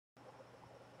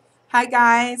Hi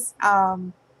guys,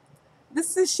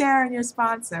 this is Sharon, your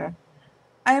sponsor.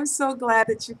 I am so glad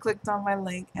that you clicked on my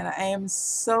link and I am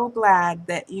so glad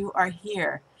that you are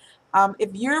here. If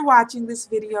you're watching this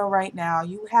video right now,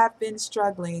 you have been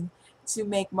struggling to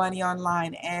make money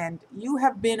online and you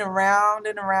have been around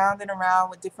and around and around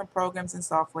with different programs and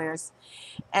softwares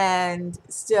and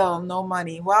still no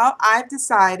money. Well, I've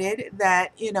decided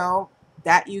that,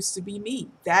 that used to be me.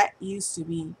 That used to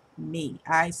be me.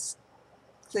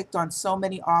 Clicked on so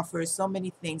many offers, so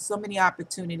many things, so many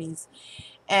opportunities.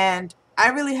 And I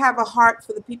really have a heart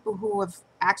for the people who have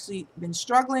actually been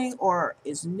struggling or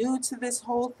is new to this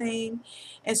whole thing.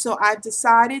 And so I've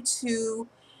decided to,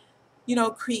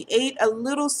 create a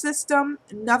little system,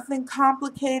 nothing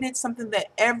complicated, something that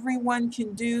everyone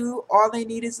can do. All they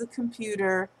need is a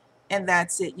computer and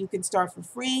that's it. You can start for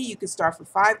free. You can start for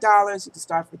 $5. You can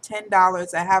start for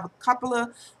 $10. I have a couple of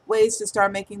ways to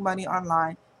start making money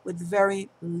online with very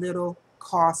little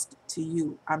cost to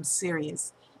you. I'm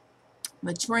serious.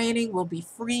 The training will be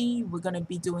free. We're going to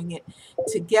be doing it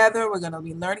together. We're going to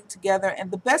be learning together. And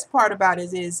the best part about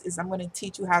it is I'm going to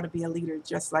teach you how to be a leader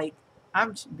just like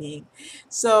I'm being.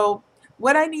 So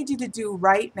what I need you to do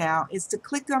right now is to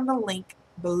click on the link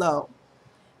below.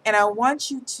 And I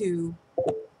want you to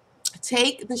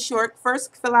take the short,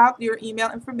 first fill out your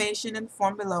email information in the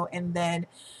form below, and then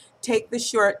take the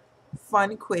short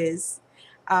fun quiz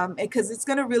because it's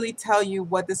going to really tell you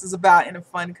what this is about in a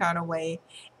fun kind of way,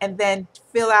 and then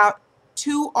fill out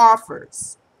 2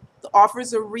 offers. The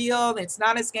offers are real. It's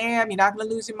not a scam. You're not going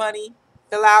to lose your money.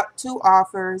 Fill out 2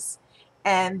 offers,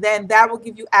 and then that will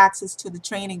give you access to the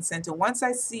training center. Once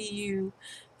I see you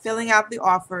filling out the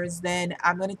offers, then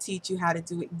I'm going to teach you how to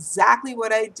do exactly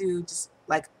what I do, just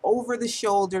like over the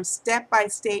shoulder, step by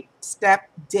step,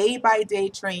 day by day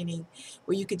training,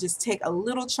 where you could just take a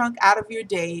little chunk out of your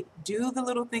day, do the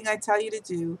little thing I tell you to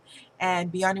do,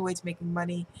 and be on your way to making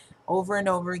money over and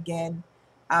over again.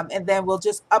 And then we'll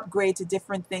just upgrade to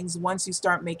different things once you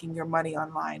start making your money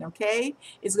online, okay?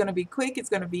 It's going to be quick, it's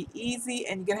going to be easy,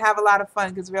 and you're going to have a lot of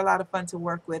fun because we're a lot of fun to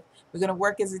work with. We're going to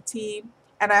work as a team,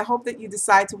 and I hope that you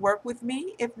decide to work with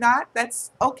me. If not, that's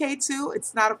okay too.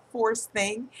 It's not a forced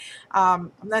thing.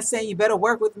 I'm not saying you better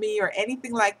work with me or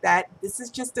anything like that. This is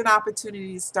just an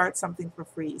opportunity to start something for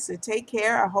free. So take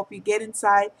care. I hope you get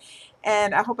inside,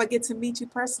 and I hope I get to meet you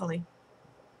personally.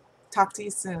 Talk to you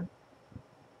soon.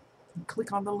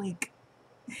 Click on the link.